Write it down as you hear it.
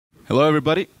Hello,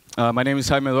 everybody. My name is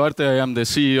Jaime Duarte. I am the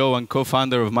CEO and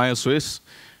co-founder of MyoSwiss.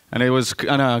 And it was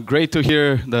kind of great to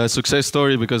hear the success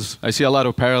story because I see a lot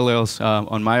of parallels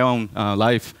on my own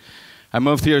life. I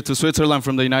moved here to Switzerland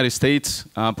from the United States,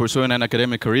 pursuing an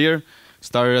academic career.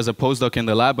 Started as a postdoc in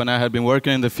the lab, and I had been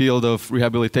working in the field of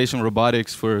rehabilitation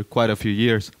robotics for quite a few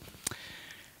years.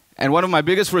 And one of my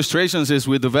biggest frustrations is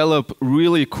we develop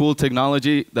really cool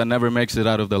technology that never makes it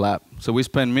out of the lab. So we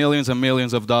spend millions and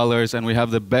millions of dollars, and we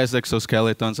have the best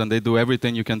exoskeletons, and they do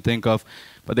everything you can think of,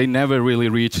 but they never really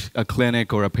reach a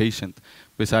clinic or a patient,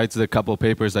 besides the couple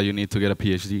papers that you need to get a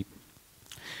PhD.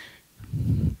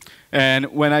 And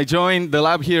when I joined the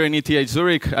lab here in ETH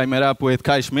Zurich, I met up with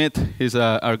Kai Schmidt. He's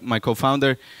my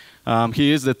co-founder.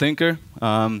 He is the thinker.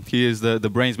 He is the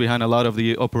brains behind a lot of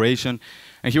the operation.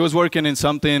 And he was working in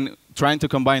something, trying to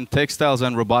combine textiles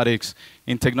and robotics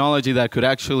in technology that could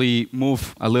actually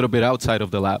move a little bit outside of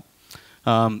the lab.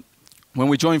 When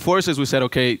we joined forces, we said,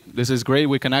 OK, this is great.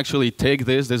 We can actually take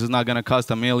this. This is not going to cost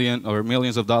 $1 million or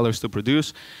millions of dollars to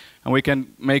produce. And we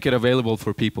can make it available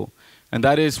for people. And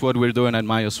that is what we're doing at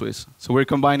MyoSwiss. So we're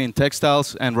combining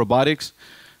textiles and robotics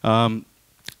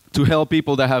to help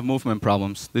people that have movement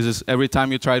problems. This is every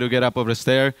time you try to get up over a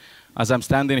stair. As I'm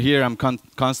standing here, I'm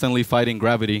constantly fighting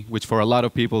gravity, which for a lot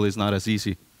of people is not as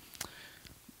easy.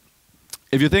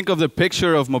 If you think of the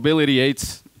picture of mobility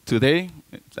aids today,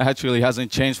 it actually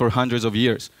hasn't changed for hundreds of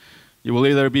years. You will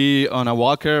either be on a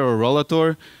walker or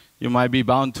rollator. You might be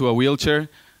bound to a wheelchair.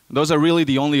 Those are really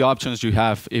the only options you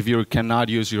have if you cannot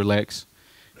use your legs.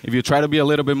 If you try to be a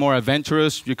little bit more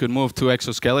adventurous, you could move to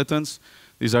exoskeletons.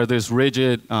 These are these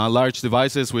rigid, large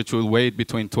devices which will weigh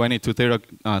between 20 to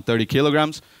 30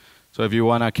 kilograms. So if you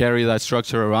want to carry that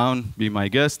structure around, be my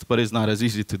guest, but it's not as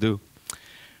easy to do.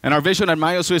 And our vision at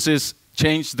MyoSwiss is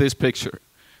change this picture.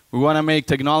 We want to make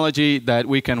technology that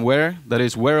we can wear, that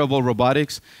is wearable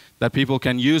robotics, that people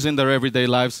can use in their everyday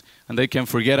lives, and they can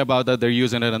forget about that they're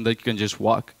using it, and they can just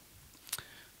walk.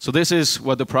 So this is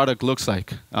what the product looks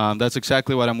like. That's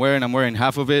exactly what I'm wearing. I'm wearing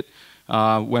half of it.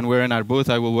 When we're in our booth,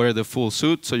 I will wear the full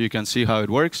suit so you can see how it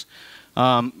works.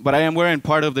 But I am wearing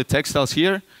part of the textiles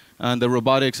here. And the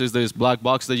robotics is this black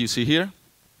box that you see here.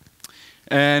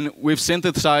 And we've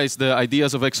synthesized the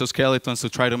ideas of exoskeletons to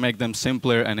try to make them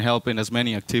simpler and help in as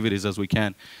many activities as we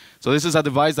can. So this is a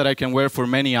device that I can wear for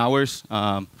many hours.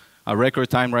 Our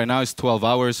record time right now is 12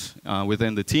 hours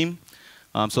within the team.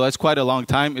 So that's quite a long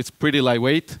time. It's pretty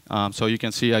lightweight. So you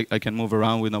can see I can move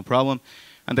around with no problem.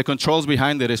 And the controls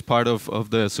behind it is part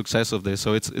of the success of this.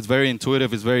 So it's very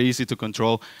intuitive. It's very easy to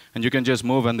control. And you can just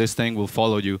move, and this thing will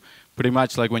follow you, pretty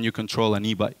much like when you control an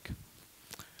e-bike.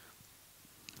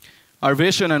 Our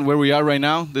vision and where we are right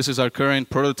now, this is our current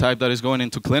prototype that is going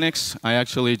into clinics. I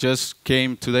actually just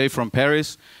came today from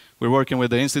Paris. We're working with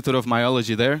the Institute of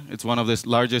Myology there. It's one of the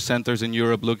largest centers in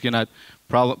Europe looking at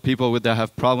people that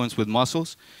have problems with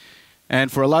muscles. And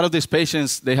for a lot of these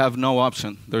patients, they have no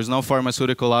option. There's no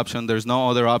pharmaceutical option. There's no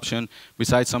other option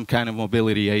besides some kind of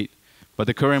mobility aid. But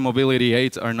the current mobility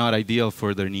aids are not ideal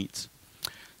for their needs.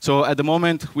 So at the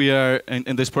moment, we are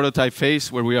in this prototype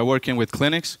phase where we are working with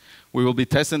clinics. We will be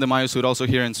testing the Myosuit also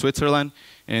here in Switzerland,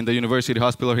 in the University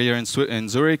Hospital here in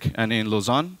Zurich and in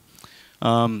Lausanne.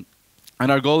 And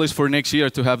our goal is for next year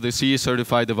to have the CE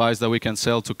certified device that we can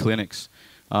sell to clinics.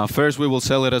 First, we will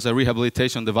sell it as a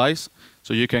rehabilitation device.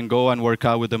 So you can go and work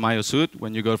out with the Myosuit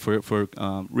when you go for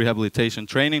rehabilitation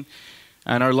training.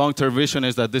 And our long-term vision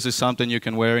is that this is something you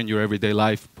can wear in your everyday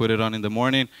life. Put it on in the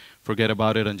morning, forget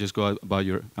about it, and just go about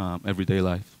your everyday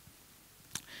life.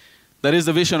 That is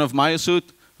the vision of Myosuit.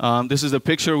 This is the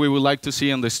picture we would like to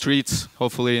see on the streets,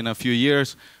 hopefully in a few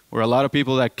years, where a lot of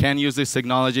people that can use this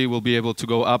technology will be able to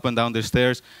go up and down the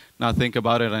stairs, not think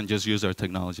about it, and just use our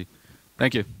technology.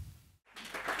 Thank you.